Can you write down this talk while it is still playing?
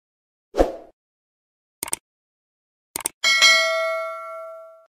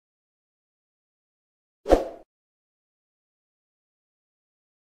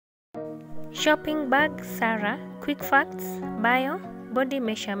Shopping bag Sara, quick facts, bio, body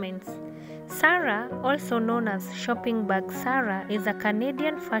measurements. Sara, also known as shopping bag Sara, is a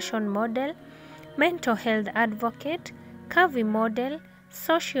Canadian fashion model, mental health advocate, curvy model,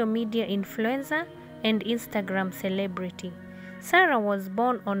 social media influencer, and Instagram celebrity. Sara was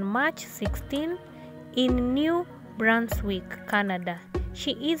born on March 16 in New Brunswick, Canada.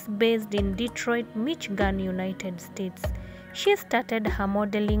 She is based in Detroit, Michigan, United States. She started her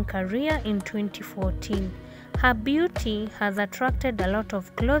modeling career in 2014. Her beauty has attracted a lot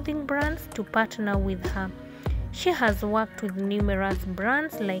of clothing brands to partner with her. She has worked with numerous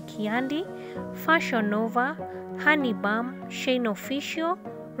brands like Yandy, Fashion Nova, Honey Bum, Shane Official,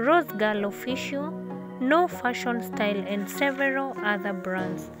 Rose Girl Official, No Fashion Style, and several other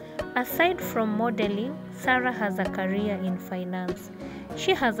brands. Aside from modeling, Sara has a career in finance.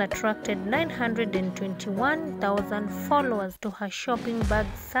 She has attracted 921,000 followers to her shopping bag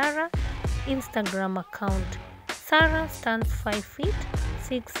Sara Instagram account. Sara stands 5 feet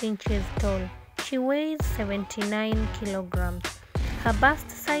 6 inches tall. She weighs 79 kilograms. Her bust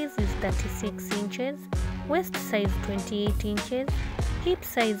size is 36 inches, waist size 28 inches, hip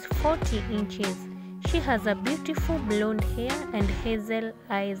size 40 inches. She has a beautiful blonde hair and hazel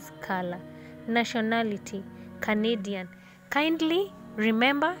eyes color. Nationality, Canadian. Kindly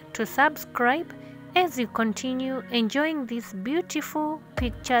remember to subscribe as you continue enjoying these beautiful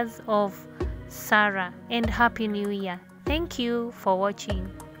pictures of Sara, and Happy New Year. Thank you for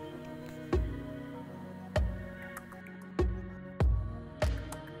watching.